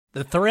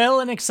The thrill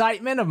and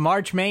excitement of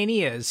March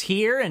Mania is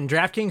here, and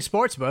DraftKings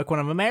Sportsbook, one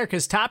of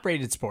America's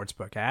top-rated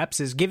sportsbook apps,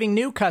 is giving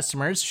new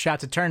customers a shot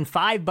to turn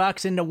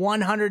 $5 into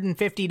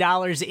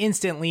 $150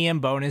 instantly in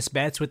bonus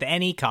bets with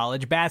any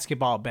college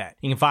basketball bet.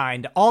 You can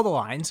find all the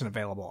lines and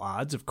available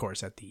odds, of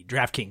course, at the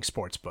DraftKings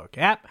Sportsbook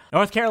app.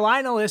 North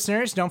Carolina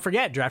listeners, don't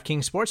forget,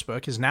 DraftKings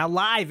Sportsbook is now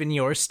live in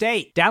your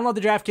state. Download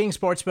the DraftKings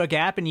Sportsbook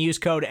app and use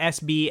code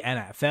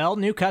SBNFL.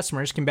 New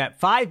customers can bet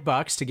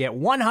 $5 to get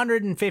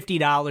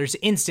 $150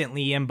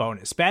 instantly in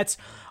bonus bets,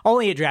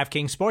 only at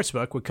DraftKings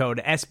Sportsbook with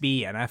code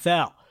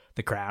SBNFL.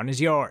 The crown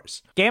is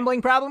yours.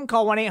 Gambling problem?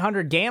 Call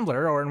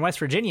 1-800-GAMBLER, or in West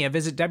Virginia,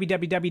 visit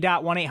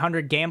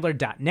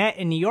www.1800gambler.net.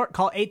 In New York,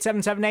 call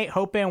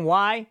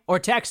 877-8-HOPE-NY or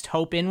text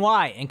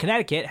HOPE-NY. In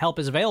Connecticut, help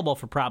is available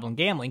for problem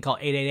gambling. Call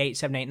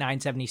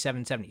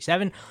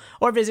 888-789-7777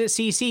 or visit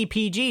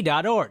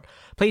ccpg.org.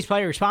 Please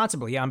play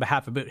responsibly on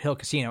behalf of Boot Hill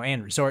Casino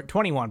and Resort.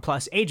 21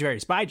 plus, age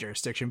varies by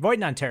jurisdiction. Void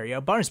in Ontario.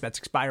 Bonus bets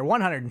expire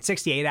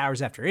 168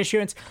 hours after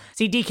issuance.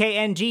 See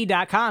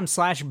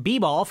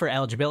dkng.com/bball for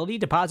eligibility,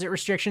 deposit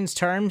restrictions,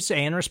 terms,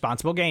 and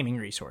responsible gaming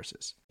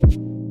resources.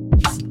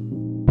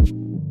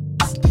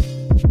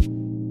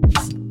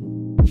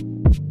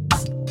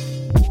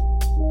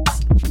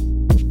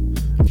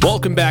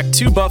 Welcome back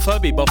to Buff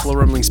Hub, a Buffalo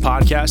Rumblings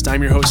podcast.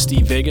 I'm your host,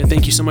 Steve Vega.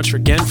 Thank you so much for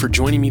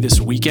joining me this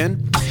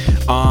weekend.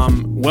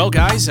 Well,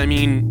 guys, I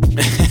mean,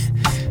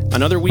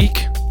 another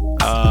week,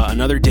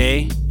 another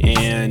day,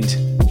 and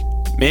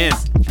man,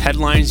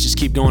 headlines just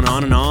keep going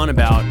on and on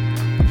about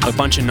a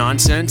bunch of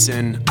nonsense,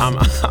 and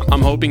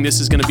I'm hoping this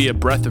is going to be a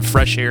breath of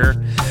fresh air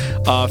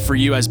for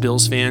you as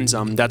Bills fans.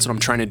 That's what I'm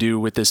trying to do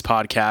with this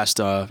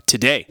podcast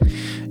today,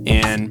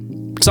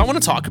 and so I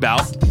want to talk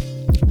about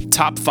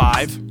top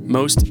 5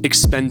 most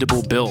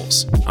expendable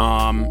bills.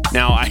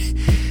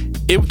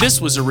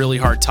 This was a really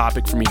hard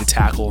topic for me to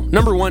tackle.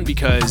 Number one,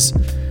 because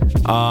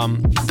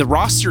the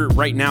roster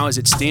right now as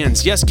it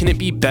stands, yes, can it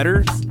be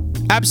better?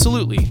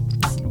 Absolutely.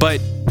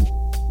 But,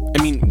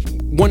 I mean,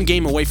 one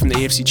game away from the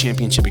AFC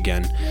Championship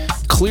again.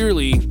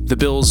 Clearly, the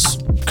Bills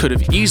could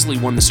have easily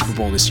won the Super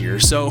Bowl this year.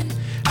 So,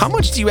 how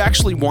much do you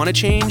actually want to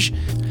change?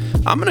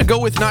 I'm going to go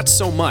with not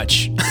so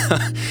much.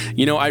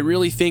 I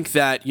really think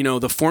that,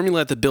 the formula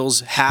that the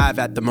Bills have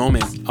at the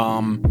moment,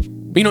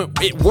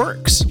 it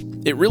works.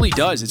 It really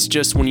does. It's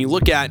just when you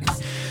look at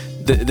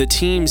the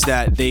teams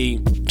that they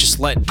just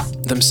let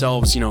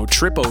themselves,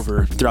 trip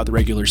over throughout the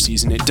regular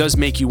season, it does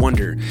make you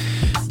wonder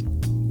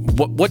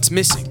what's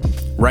missing,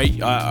 right?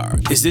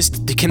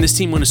 Can this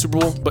team win a Super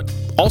Bowl? But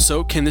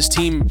also, can this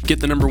team get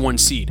the number 1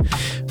 seed?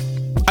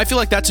 I feel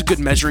like that's a good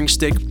measuring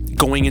stick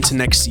going into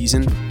next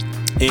season.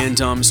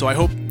 And so I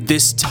hope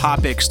this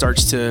topic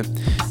starts to,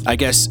 I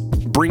guess,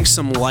 bring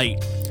some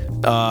light,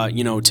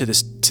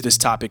 to this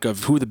topic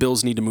of who the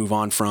Bills need to move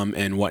on from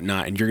and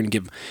whatnot. And you're going to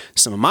give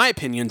some of my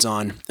opinions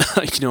on,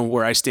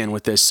 where I stand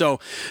with this. So,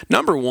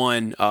 number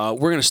one,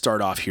 we're going to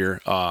start off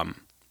here.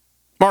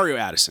 Mario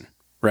Addison,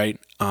 right?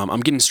 I'm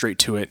getting straight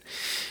to it.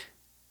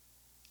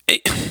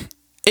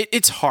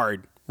 It's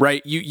hard,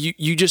 right?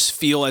 You just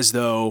feel as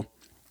though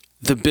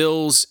the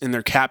Bills and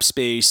their cap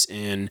space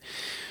and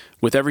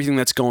with everything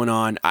that's going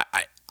on,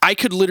 I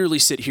could literally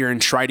sit here and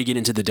try to get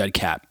into the dead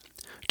cap,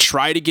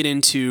 try to get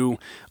into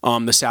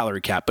the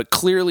salary cap. But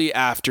clearly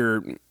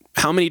after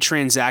how many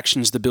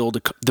transactions the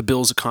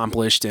Bills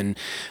accomplished and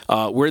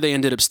where they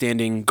ended up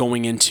standing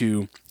going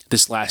into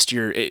this last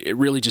year, it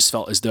really just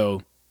felt as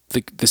though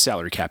the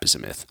salary cap is a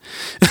myth.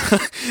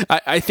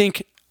 I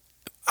think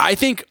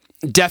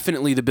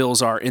definitely the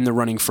Bills are in the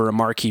running for a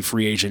marquee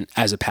free agent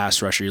as a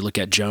pass rusher. You look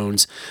at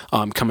Jones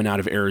coming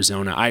out of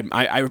Arizona.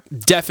 I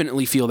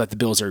definitely feel that the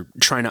Bills are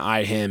trying to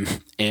eye him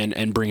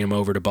and bring him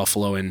over to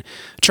Buffalo and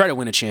try to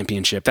win a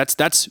championship.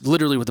 That's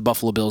literally what the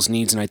Buffalo Bills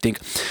needs, and I think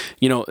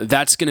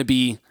that's going to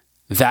be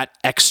that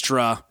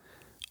extra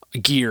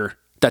gear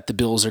that the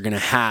Bills are going to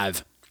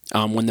have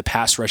when the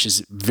pass rush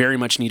is very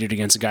much needed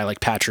against a guy like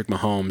Patrick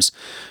Mahomes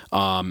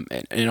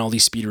and all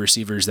these speed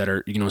receivers that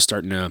are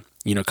starting to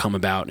come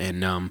about.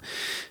 And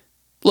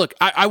look,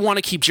 I want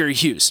to keep Jerry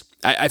Hughes.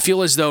 I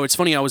feel as though it's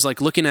funny. I was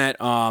like looking at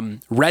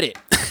Reddit,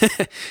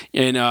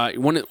 and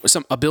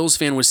a Bills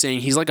fan was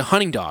saying he's like a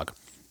hunting dog.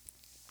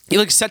 He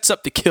like sets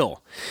up the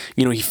kill.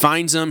 He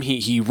finds them,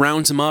 he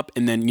rounds them up,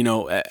 and then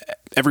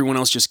everyone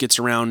else just gets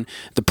around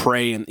the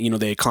prey, and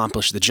they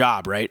accomplish the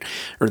job, right,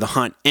 or the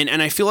hunt.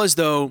 And I feel as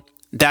though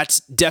that's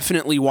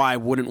definitely why I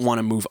wouldn't want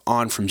to move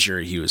on from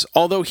Jerry Hughes.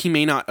 Although he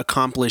may not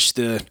accomplish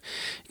the,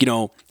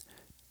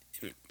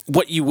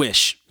 what you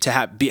wish to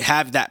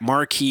have that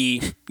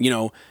marquee,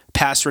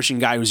 pass rushing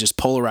guy who's just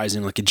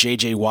polarizing like a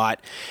J.J.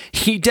 Watt.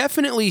 He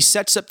definitely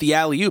sets up the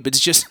alley-oop.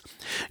 It's just,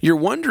 you're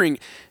wondering,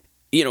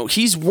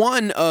 he's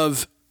one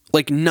of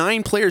like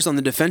 9 players on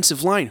the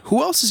defensive line.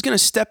 Who else is going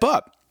to step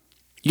up?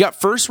 You got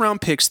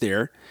first-round picks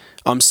there,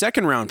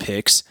 second-round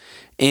picks,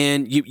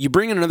 and you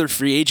bring in another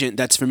free agent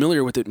that's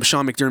familiar with the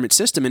Sean McDermott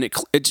system, and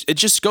it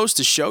just goes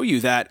to show you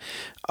that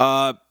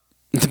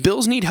the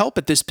Bills need help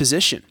at this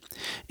position.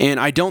 And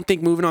I don't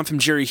think moving on from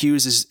Jerry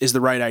Hughes is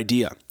the right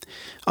idea.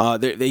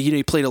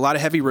 They played a lot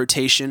of heavy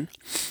rotation.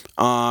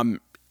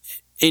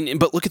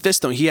 But look at this,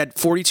 though. He had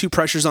 42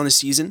 pressures on the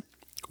season,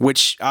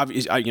 which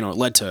obviously,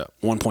 led to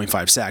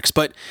 1.5 sacks.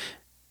 But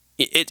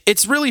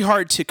it's really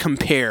hard to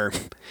compare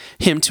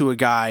him to a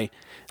guy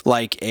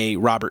like a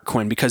Robert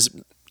Quinn, because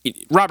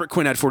Robert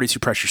Quinn had 42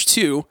 pressures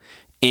too,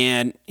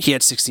 and he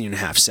had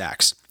 16.5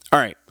 sacks. All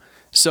right,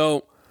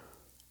 so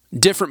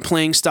different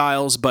playing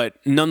styles, but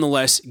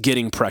nonetheless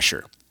getting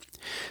pressure.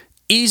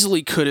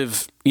 Easily could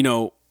have,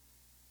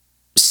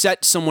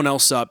 set someone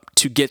else up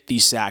to get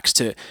these sacks,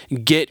 to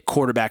get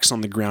quarterbacks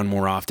on the ground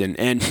more often.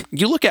 And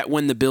you look at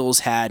when the Bills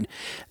had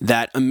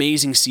that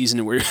amazing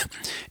season where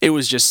it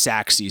was just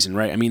sack season,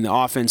 right? I mean, the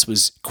offense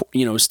was,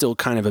 still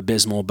kind of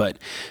abysmal, but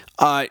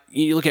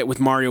you look at with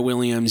Mario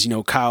Williams,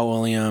 Kyle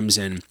Williams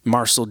and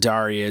Marcel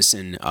Darius,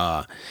 and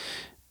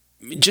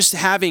just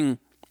having,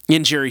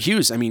 and Jerry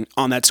Hughes,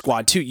 on that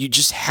squad too, you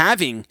just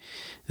having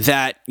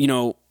that,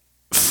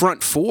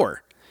 front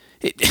four.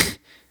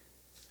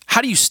 How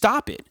do you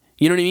stop it?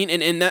 You know what I mean?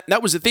 And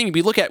that was the thing. If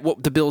you look at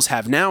what the Bills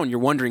have now and you're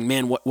wondering,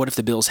 man, what if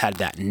the Bills had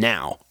that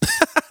now?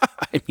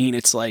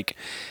 It's like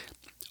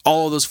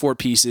all of those four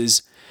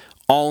pieces,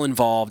 all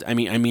involved.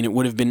 It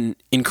would have been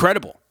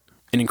incredible,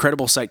 an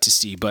incredible sight to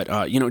see. But,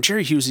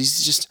 Jerry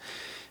Hughes,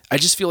 I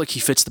just feel like he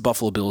fits the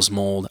Buffalo Bills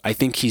mold. I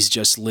think he's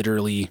just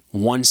literally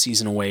one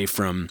season away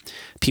from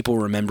people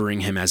remembering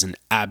him as an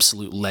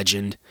absolute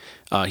legend.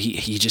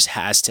 He just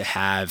has to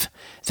have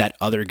that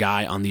other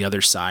guy on the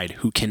other side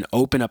who can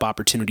open up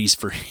opportunities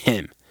for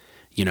him,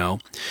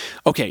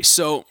 Okay,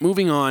 so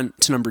moving on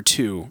to number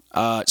 2,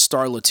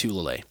 Star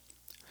Lotulelei.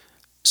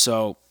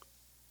 So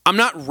I'm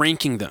not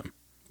ranking them,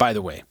 by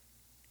the way.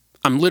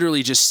 I'm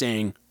literally just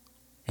saying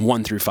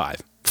 1 through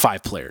 5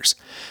 players.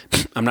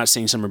 I'm not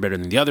saying some are better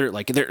than the other.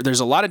 Like there's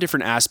a lot of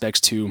different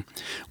aspects to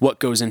what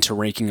goes into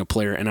ranking a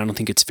player, and I don't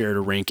think it's fair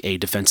to rank a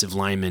defensive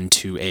lineman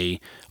to a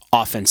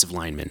offensive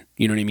lineman.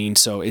 You know what I mean?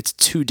 So it's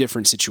two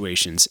different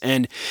situations.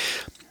 And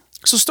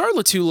so Star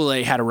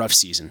Lotulelei had a rough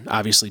season,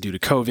 obviously due to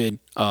COVID,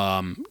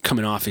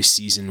 coming off a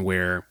season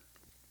where,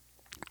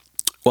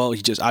 well,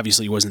 he just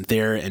obviously wasn't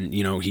there, and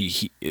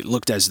it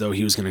looked as though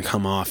he was going to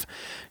come off,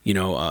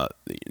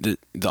 the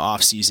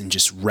off season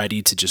just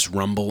ready to just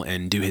rumble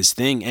and do his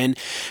thing. And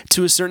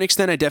to a certain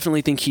extent, I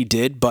definitely think he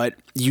did. But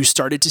you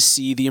started to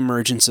see the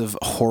emergence of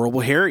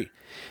Horrible Harry,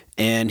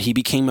 and he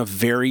became a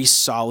very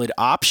solid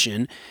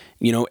option,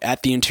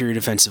 at the interior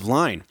defensive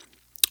line.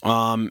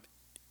 And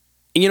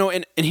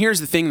here's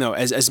the thing, though,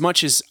 as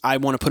much as I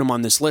want to put him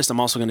on this list, I'm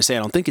also going to say I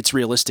don't think it's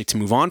realistic to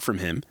move on from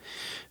him.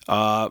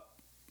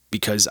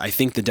 Because I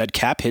think the dead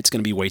cap hit's going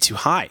to be way too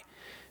high.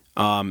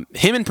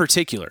 Him in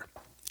particular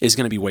is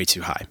going to be way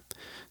too high.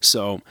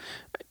 So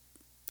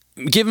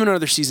give him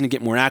another season to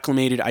get more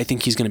acclimated. I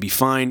think he's going to be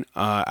fine.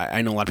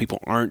 I know a lot of people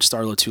aren't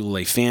Star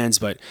Lotulelei fans,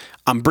 but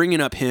I'm bringing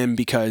up him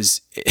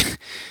because,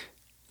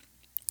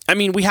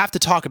 we have to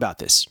talk about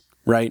this,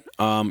 right?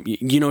 Sean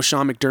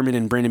McDermott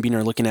and Brandon Beane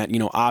are looking at,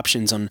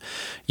 options on,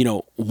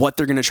 what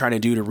they're going to try to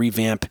do to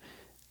revamp,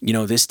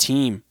 this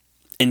team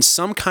in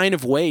some kind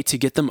of way to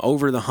get them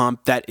over the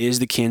hump that is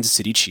the Kansas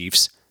City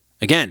Chiefs,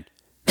 again,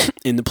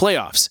 in the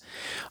playoffs.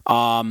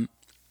 And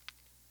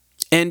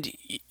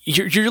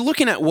you're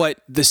looking at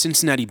what the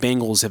Cincinnati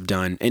Bengals have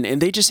done,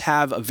 and they just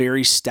have a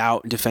very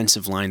stout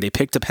defensive line. They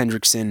picked up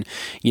Hendrickson,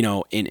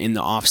 in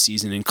the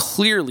offseason, and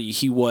clearly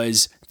he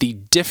was the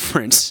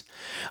difference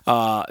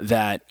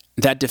that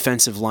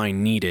defensive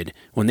line needed.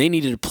 When they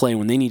needed to play,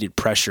 when they needed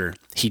pressure,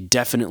 he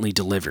definitely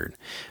delivered.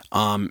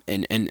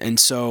 And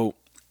so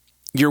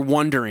you're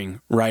wondering,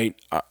 right?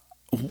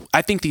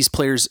 I think these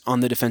players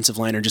on the defensive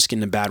line are just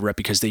getting a bad rep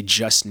because they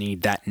just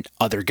need that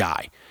other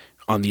guy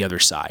on the other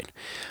side.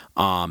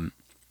 Star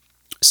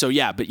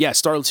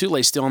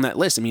Lotulelei is still on that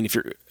list.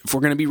 If we're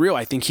going to be real,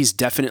 I think he's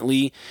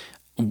definitely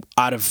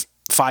out of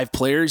 5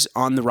 players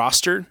on the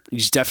roster.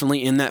 He's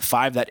definitely in that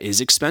 5 that is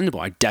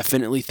expendable. I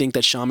definitely think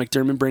that Sean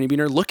McDermott and Brandon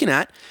Beane are looking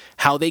at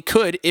how they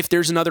could, if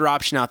there's another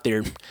option out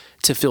there,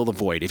 to fill the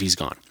void if he's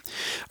gone.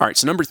 All right,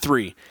 so number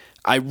 3.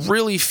 I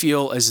really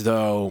feel as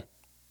though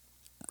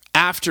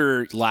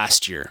after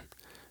last year,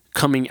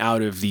 coming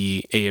out of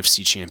the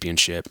AFC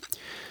Championship,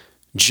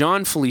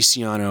 John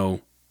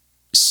Feliciano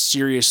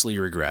seriously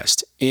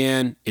regressed,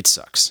 and it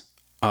sucks.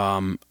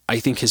 I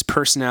think his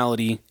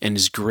personality and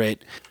his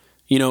grit,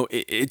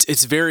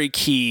 it's very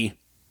key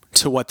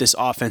to what this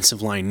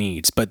offensive line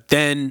needs. But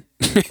then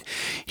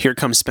here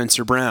comes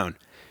Spencer Brown,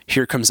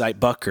 here comes Ike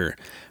Bucker,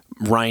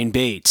 Ryan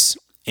Bates,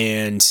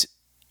 and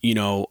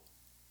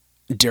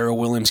Darrell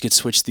Williams gets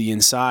switched to the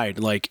inside.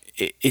 Like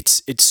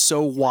it's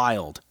so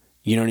wild.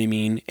 You know what I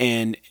mean?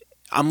 And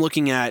I'm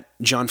looking at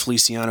John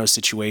Feliciano's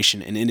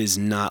situation, and it is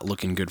not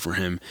looking good for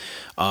him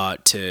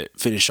to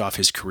finish off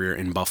his career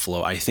in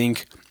Buffalo. I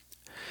think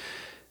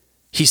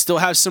he still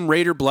has some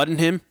Raider blood in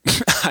him.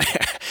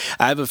 I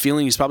have a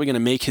feeling he's probably going to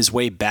make his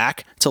way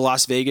back to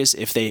Las Vegas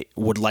if they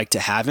would like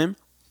to have him.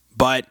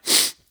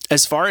 But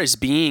as far as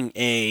being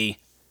a,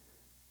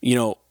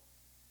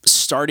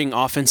 starting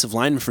offensive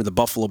lineman for the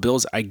Buffalo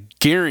Bills, I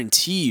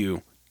guarantee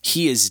you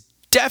he is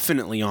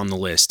definitely on the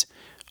list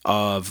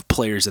of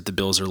players that the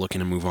Bills are looking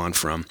to move on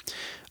from.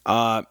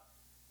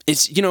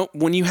 It's,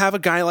 when you have a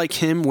guy like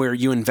him where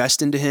you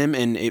invest into him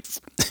and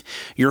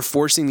you're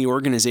forcing the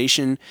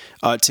organization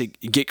to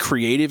get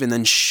creative and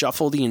then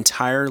shuffle the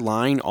entire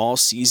line all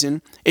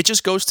season, it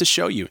just goes to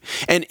show you.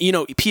 And,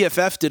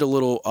 PFF did a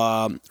little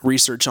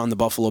research on the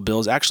Buffalo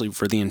Bills, actually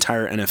for the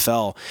entire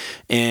NFL,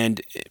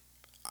 and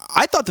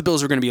I thought the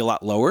Bills were going to be a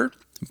lot lower,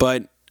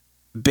 but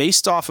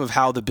based off of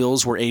how the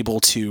Bills were able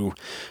to,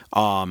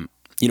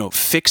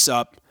 fix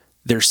up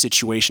their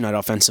situation at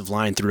offensive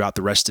line throughout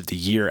the rest of the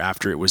year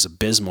after it was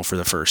abysmal for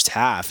the first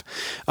half,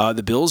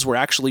 the Bills were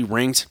actually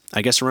ranked,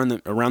 I guess, around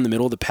the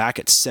middle of the pack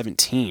at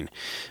 17.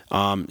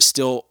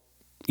 Still,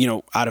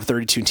 out of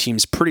 32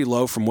 teams, pretty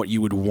low from what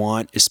you would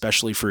want,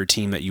 especially for a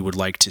team that you would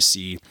like to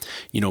see,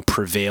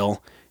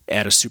 prevail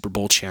at a Super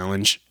Bowl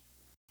challenge.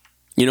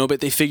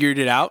 But they figured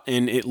it out,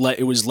 and it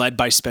was led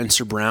by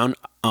Spencer Brown,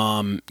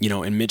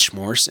 and Mitch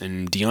Morse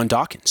and Deion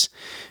Dawkins.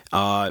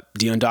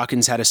 Deion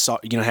Dawkins had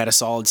a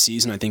solid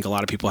season. I think a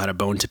lot of people had a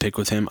bone to pick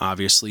with him,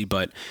 obviously,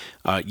 but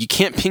you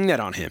can't ping that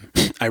on him.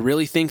 I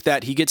really think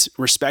that he gets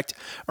respect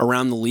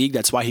around the league.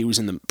 That's why he was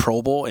in the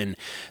Pro Bowl, and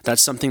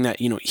that's something that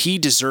he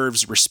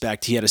deserves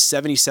respect. He had a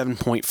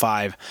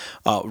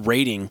 77.5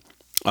 rating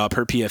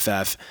per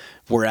PFF,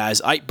 whereas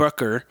Ike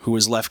Booker, who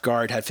was left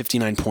guard, had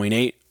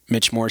 59.8.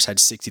 Mitch Morse had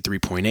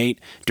 63.8,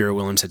 Darrell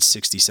Williams had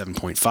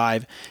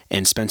 67.5,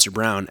 and Spencer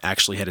Brown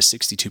actually had a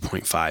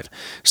 62.5.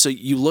 So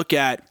you look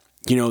at,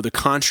 the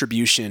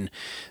contribution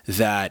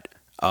that,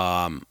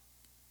 happened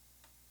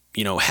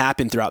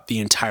throughout the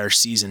entire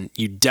season,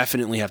 you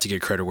definitely have to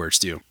give credit where it's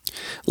due.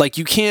 Like,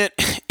 you can't,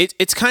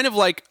 it's kind of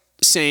like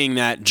saying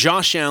that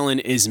Josh Allen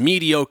is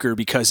mediocre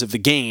because of the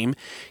game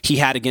he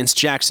had against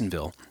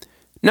Jacksonville.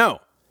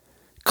 No.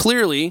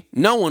 Clearly,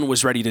 no one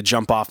was ready to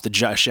jump off the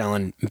Josh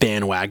Allen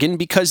bandwagon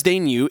because they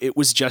knew it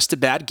was just a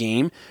bad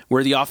game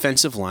where the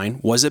offensive line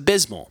was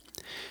abysmal.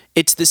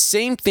 It's the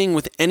same thing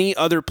with any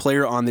other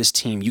player on this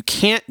team. You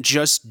can't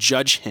just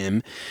judge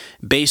him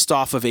based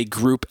off of a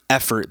group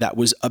effort that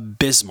was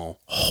abysmal,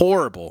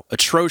 horrible,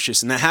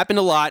 atrocious, and that happened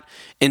a lot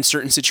in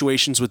certain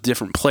situations with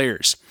different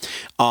players.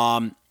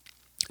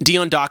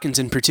 Deion Dawkins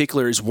in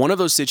particular is one of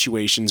those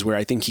situations where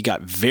I think he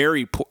got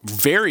very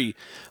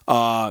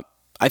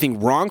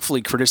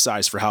wrongfully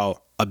criticized for how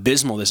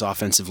abysmal this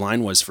offensive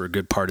line was for a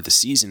good part of the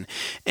season.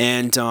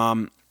 And,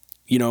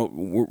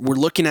 we're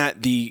looking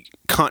at the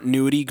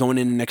continuity going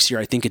into next year.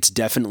 I think it's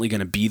definitely going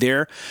to be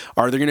there.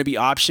 Are there going to be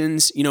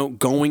options,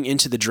 going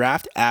into the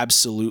draft?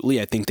 Absolutely.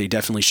 I think they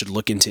definitely should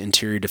look into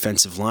interior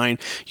defensive line.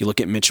 You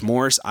look at Mitch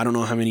Morse. I don't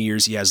know how many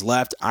years he has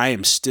left. I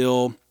am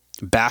still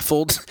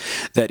baffled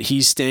that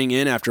he's staying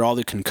in after all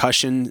the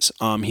concussions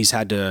he's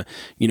had to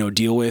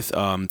deal with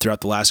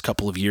throughout the last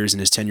couple of years in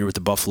his tenure with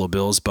the Buffalo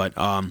Bills. But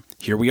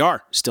here we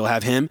are, still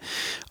have him.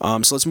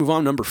 So let's move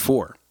on. Number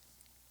 4.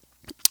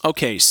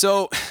 Okay,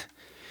 so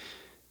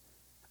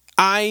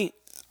I'm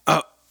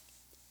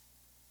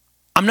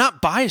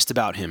not biased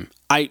about him.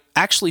 I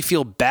actually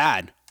feel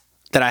bad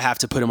that I have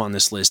to put him on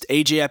this list,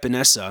 AJ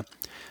Epinesa,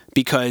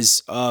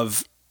 because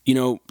of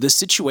the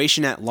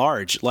situation at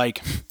large.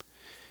 Like,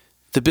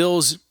 the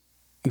Bills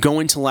go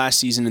into last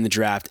season in the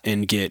draft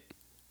and get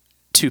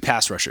 2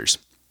 pass rushers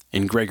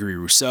in Gregory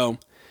Rousseau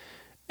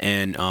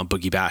and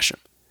Boogie Basham.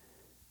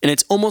 And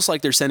it's almost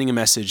like they're sending a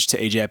message to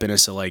AJ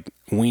Epinesa, like,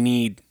 we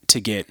need to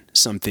get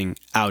something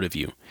out of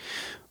you.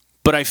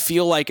 But I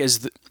feel like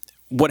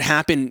what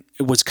happened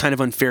was kind of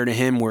unfair to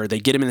him, where they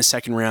get him in the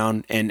second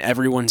round and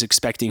everyone's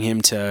expecting him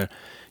to,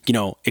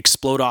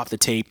 explode off the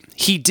tape.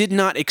 He did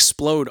not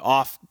explode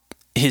off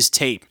his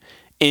tape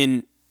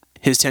in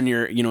his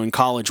tenure, in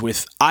college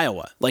with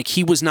Iowa. Like,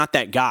 he was not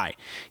that guy.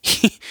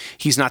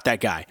 He's not that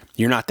guy.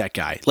 You're not that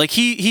guy. Like,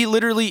 he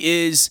literally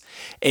is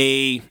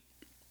a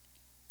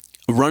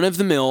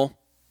run-of-the-mill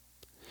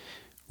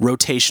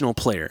rotational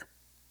player.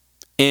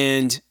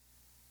 And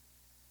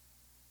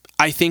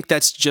I think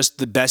that's just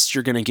the best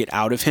you're going to get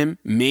out of him.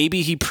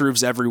 Maybe he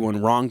proves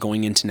everyone wrong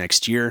going into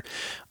next year.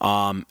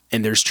 And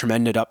there's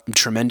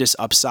tremendous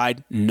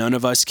upside none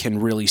of us can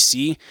really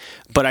see.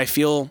 But I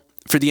feel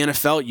for the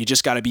NFL, you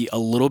just got to be a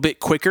little bit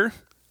quicker,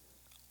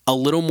 a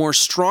little more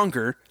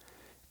stronger,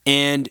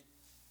 and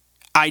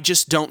I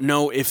just don't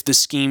know if the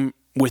scheme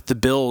with the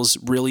Bills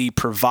really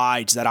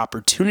provides that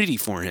opportunity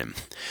for him.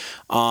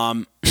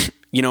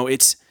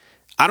 It's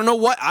I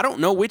don't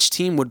know which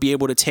team would be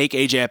able to take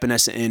AJ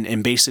Epinesa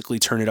and basically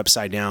turn it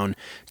upside down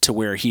to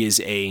where he is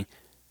a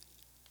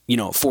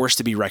force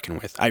to be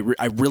reckoned with. I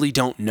really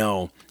don't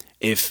know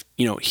if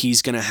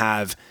he's going to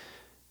have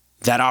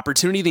that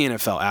opportunity in the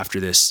NFL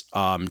after this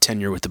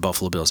tenure with the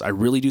Buffalo Bills. I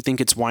really do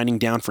think it's winding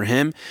down for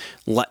him.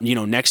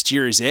 Next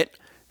year is it.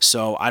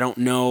 So I don't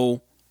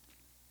know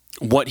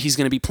what he's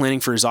going to be planning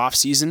for his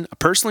offseason.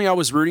 Personally, I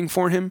was rooting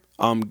for him.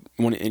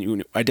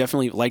 I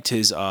definitely liked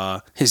his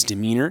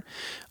demeanor,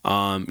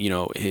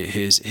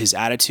 his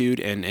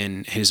attitude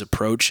and his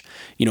approach.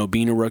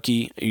 Being a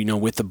rookie,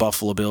 with the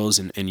Buffalo Bills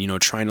and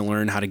trying to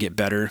learn how to get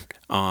better,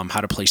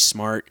 how to play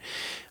smart.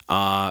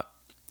 And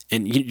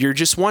you're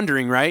just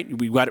wondering, right?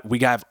 We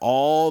got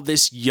all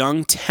this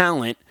young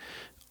talent.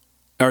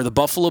 Are the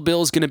Buffalo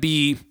Bills going to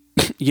be,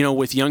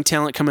 with young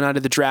talent coming out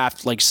of the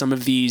draft, like some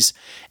of these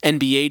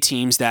NBA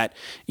teams that,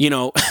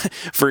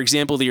 for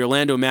example, the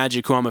Orlando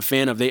Magic, who I'm a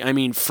fan of,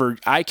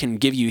 I can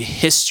give you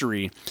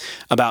history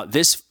about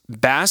this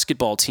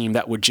basketball team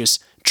that would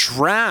just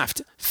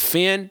draft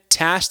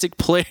fantastic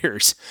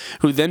players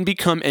who then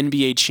become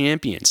NBA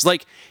champions.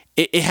 Like,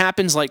 it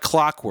happens like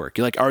clockwork.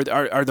 Like, are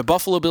the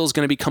Buffalo Bills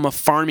going to become a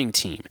farming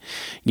team,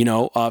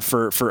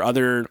 for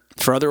other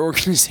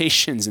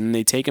organizations, and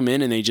they take them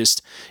in and they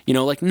just,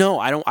 no,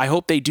 I don't. I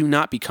hope they do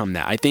not become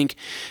that. I think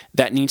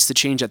that needs to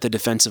change at the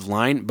defensive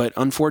line. But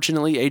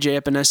unfortunately,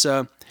 AJ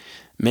Epinesa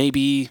may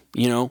be,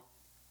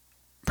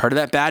 part of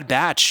that bad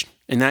batch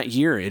in that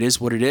year. It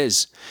is what it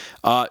is.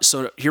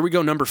 So here we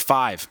go, number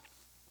 5.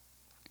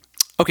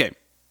 Okay,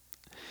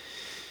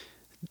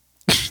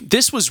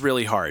 this was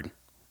really hard.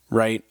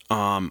 Right.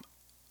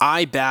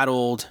 I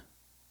battled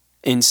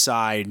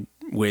inside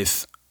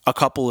with a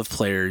couple of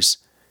players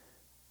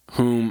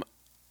whom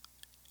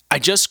I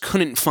just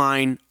couldn't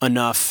find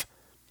enough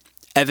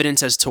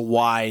evidence as to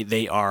why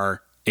they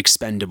are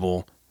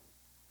expendable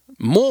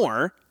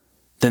more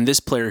than this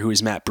player who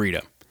is Matt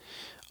Breida.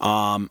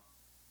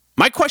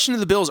 My question to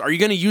the Bills, are you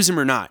going to use him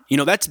or not?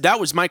 That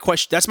was my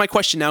question. That's my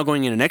question now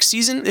going into next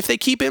season, if they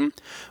keep him,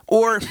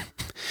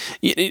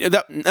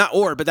 that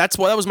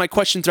was my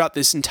question throughout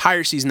this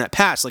entire season that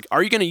passed. Like,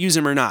 are you going to use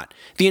him or not?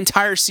 The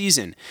entire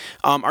season.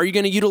 Are you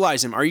going to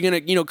utilize him? Are you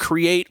going to,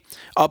 create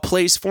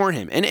plays for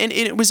him? And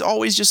it was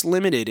always just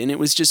limited, and it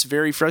was just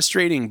very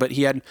frustrating. But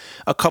he had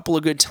a couple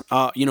of good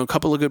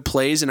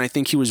plays, and I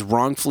think he was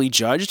wrongfully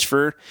judged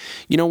for,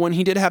 when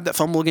he did have that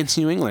fumble against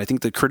New England. I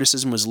think the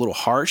criticism was a little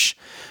harsh.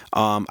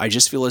 I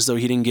just feel as though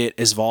he didn't get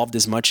involved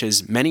as much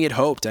as many had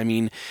hoped. I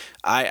mean,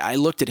 I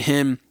looked at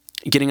him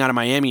getting out of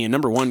Miami, and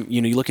number one,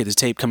 you look at his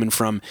tape coming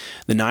from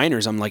the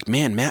Niners, I'm like,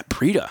 man, Matt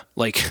Breida,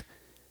 like,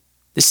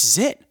 this is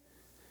it.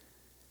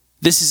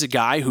 This is a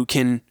guy who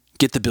can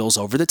get the Bills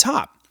over the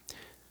top.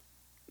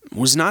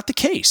 Was not the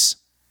case.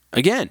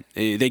 Again,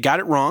 they got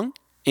it wrong,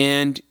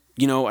 and,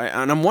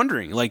 and I'm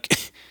wondering,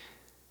 like,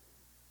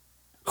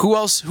 who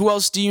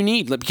else do you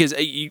need? Because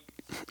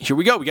here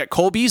we go, we got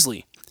Cole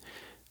Beasley.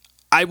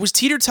 I was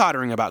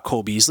teeter-tottering about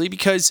Cole Beasley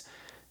because,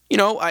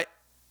 what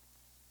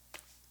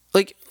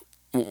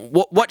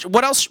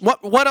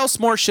else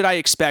more should I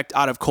expect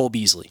out of Cole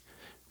Beasley,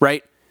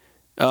 right?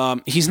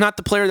 He's not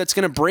the player that's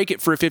going to break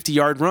it for a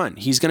 50-yard run.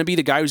 He's going to be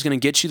the guy who's going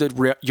to get you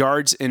the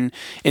yards in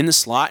the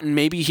slot and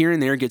maybe here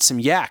and there get some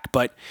yak.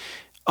 But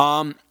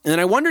and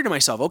then I wondered to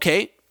myself,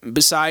 okay,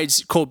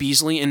 besides Cole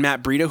Beasley and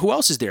Matt Breida, who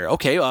else is there?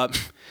 Okay,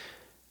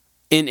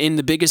 in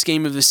the biggest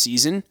game of the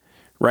season,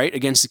 right,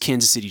 against the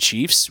Kansas City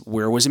Chiefs,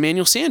 where was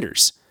Emmanuel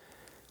Sanders?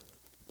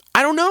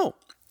 I don't know.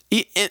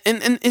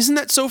 And isn't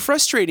that so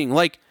frustrating?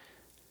 Like,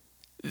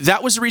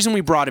 that was the reason we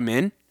brought him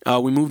in.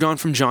 We moved on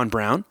from John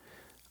Brown.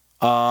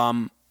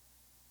 In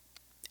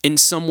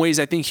some ways,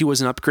 I think he was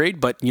an upgrade,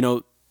 but,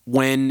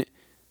 when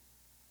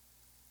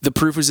the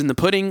proof was in the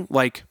pudding,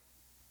 like,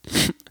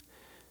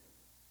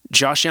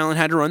 Josh Allen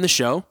had to run the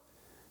show,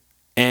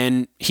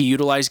 and he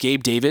utilized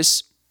Gabe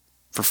Davis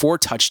for 4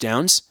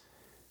 touchdowns,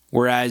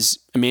 whereas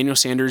Emmanuel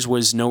Sanders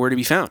was nowhere to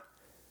be found.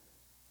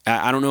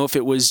 I don't know if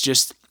it was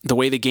just the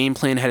way the game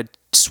plan had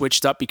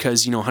switched up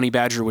because, Honey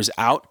Badger was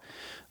out,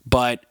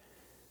 but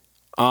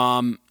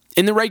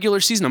in the regular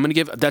season,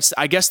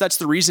 I guess that's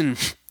the reason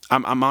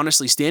I'm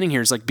honestly standing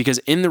here, is like, because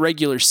in the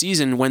regular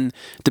season, when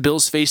the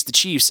Bills faced the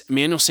Chiefs,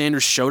 Emmanuel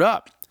Sanders showed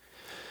up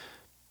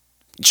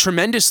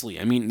tremendously.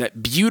 I mean,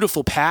 that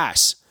beautiful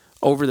pass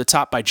over the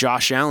top by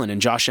Josh Allen,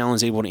 and Josh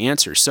Allen's able to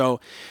answer. So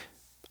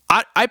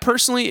I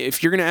personally,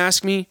 if you're going to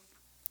ask me,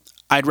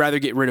 I'd rather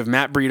get rid of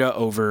Matt Breida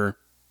over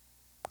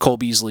Cole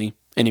Beasley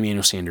and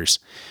Emmanuel Sanders,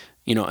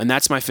 and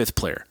that's my 5th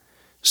player.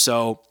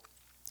 So,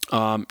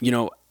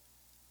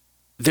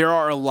 there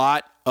are a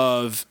lot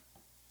of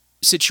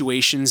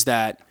situations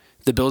that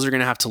the Bills are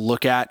going to have to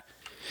look at,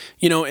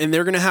 and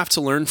they're going to have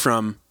to learn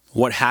from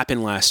what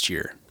happened last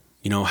year,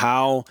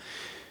 how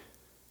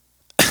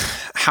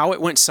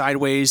it went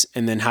sideways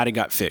and then how it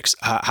got fixed.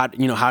 How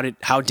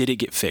did it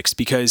get fixed?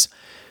 Because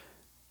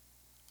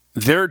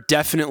there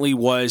definitely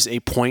was a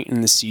point in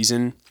the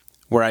season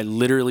where I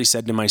literally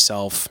said to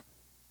myself,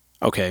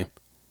 okay,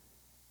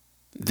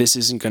 this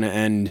isn't going to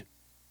end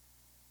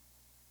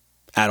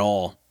at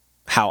all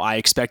how I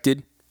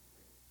expected,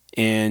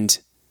 and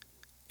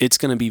it's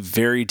going to be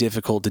very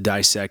difficult to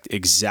dissect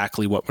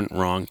exactly what went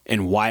wrong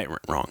and why it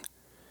went wrong.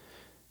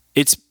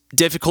 It's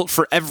difficult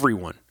for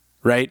everyone,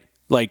 right?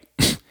 Like,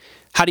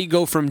 how do you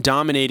go from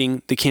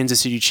dominating the Kansas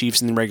City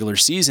Chiefs in the regular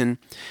season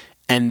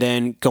and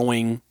then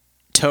going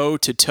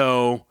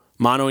toe-to-toe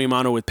mano a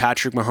mano with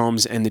Patrick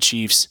Mahomes and the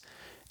Chiefs,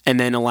 and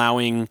then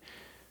allowing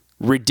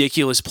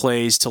ridiculous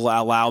plays to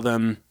allow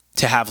them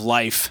to have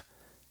life,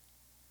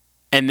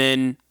 and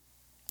then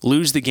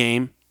lose the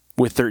game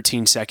with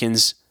 13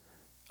 seconds,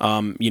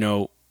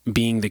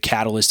 being the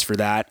catalyst for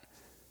that.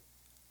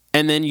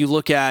 And then you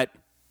look at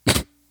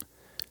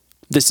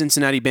the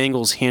Cincinnati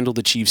Bengals handle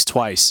the Chiefs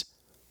twice,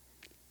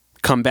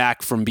 come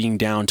back from being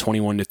down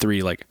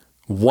 21-3. Like,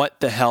 what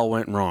the hell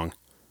went wrong?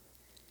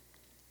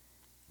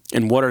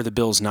 And what are the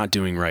Bills not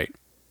doing right?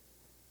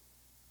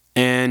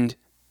 And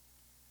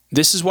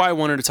this is why I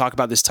wanted to talk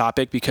about this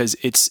topic, because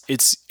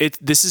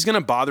this is going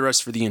to bother us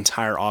for the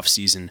entire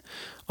offseason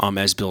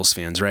as Bills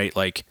fans, right?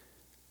 Like,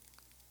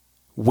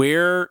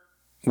 where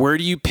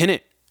do you pin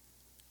it?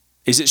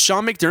 Is it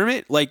Sean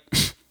McDermott? Like,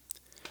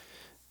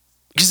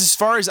 because as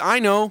far as I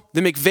know,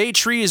 the McVay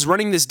tree is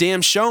running this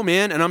damn show,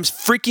 man, and I'm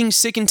freaking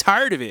sick and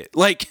tired of it.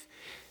 Like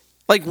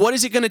what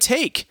is it going to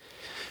take?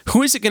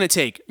 Who is it going to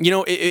take?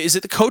 Is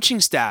it the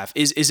coaching staff?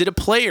 Is it a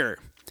player?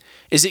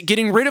 Is it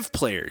getting rid of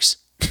players?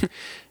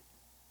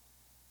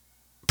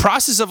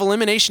 Process of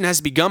elimination has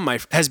begun, my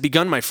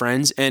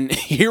friends, and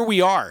here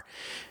we are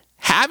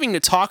having to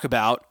talk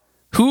about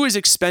who is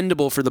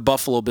expendable for the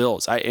Buffalo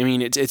Bills. I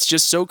mean, it's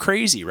just so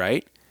crazy,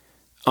 right?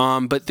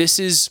 But this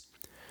is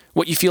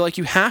what you feel like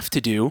you have to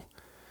do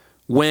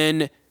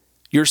when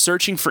you're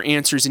searching for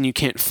answers and you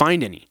can't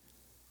find any.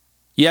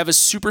 You have a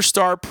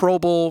superstar Pro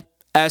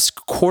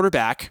Bowl-esque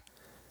quarterback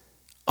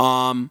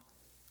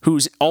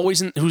who's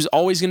always going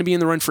to be in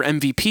the run for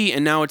MVP,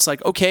 and now it's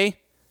like, okay,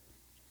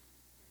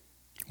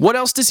 what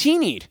else does he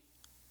need?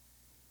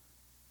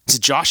 Is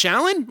it Josh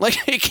Allen?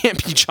 Like, it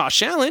can't be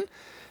Josh Allen.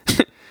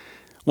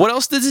 What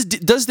else does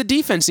the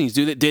defense need?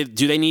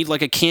 Do they need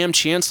like a Cam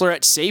Chancellor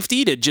at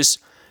safety to just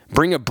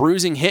bring a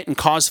bruising hit and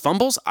cause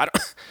fumbles? I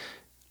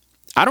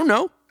don't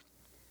know.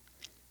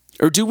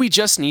 Or do we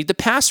just need the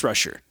pass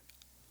rusher?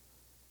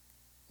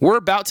 We're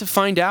about to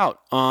find out.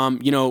 I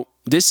think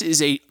this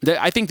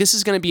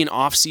is going to be an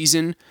off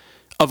season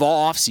of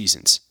all off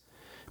seasons,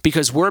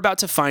 because we're about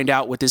to find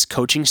out what this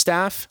coaching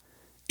staff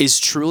is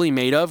truly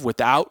made of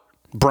without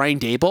Brian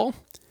Daboll,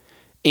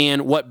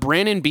 and what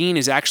Brandon Beane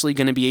is actually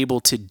going to be able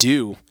to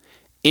do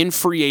in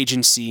free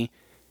agency,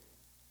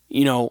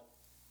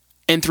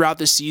 and throughout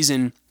the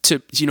season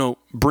to,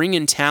 bring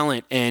in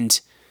talent and,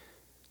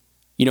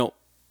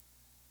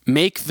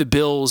 make the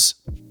Bills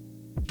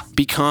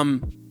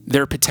become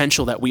their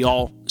potential that we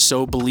all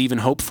so believe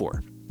and hope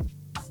for.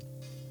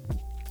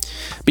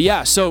 But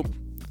yeah, so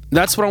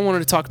that's what I wanted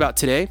to talk about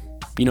today.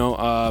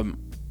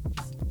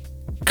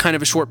 Kind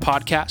of a short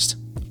podcast,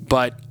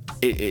 but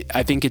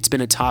I think it's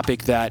been a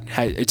topic that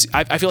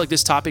I feel like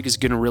this topic is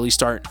going to really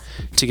start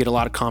to get a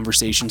lot of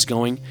conversations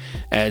going,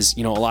 as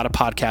a lot of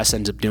podcasts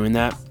ends up doing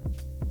that.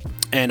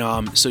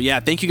 And so yeah,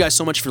 thank you guys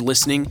so much for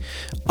listening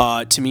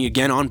to me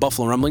again on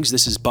Buffalo Rumblings.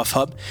 This is Buff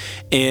Hub,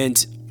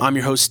 and I'm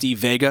your host, Steve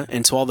Vega.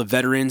 And to all the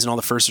veterans and all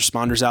the first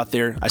responders out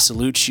there, I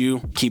salute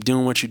you. Keep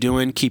doing what you're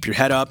doing. Keep your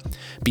head up.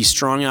 Be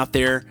strong out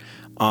there.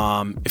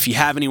 If you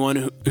have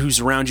anyone who's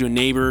around you, a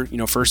neighbor,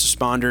 first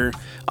responder,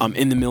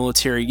 in the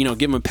military, give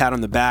them a pat on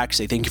the back,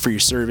 say thank you for your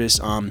service.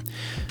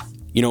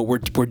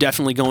 We're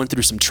definitely going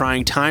through some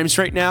trying times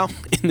right now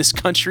in this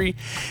country,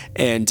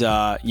 and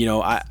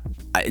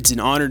it's an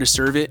honor to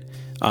serve it.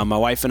 My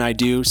wife and I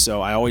do,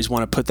 so I always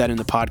want to put that in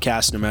the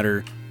podcast, no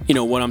matter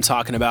what I'm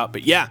talking about.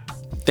 But yeah,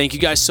 thank you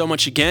guys so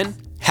much again.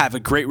 Have a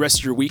great rest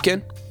of your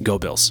weekend. Go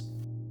Bills.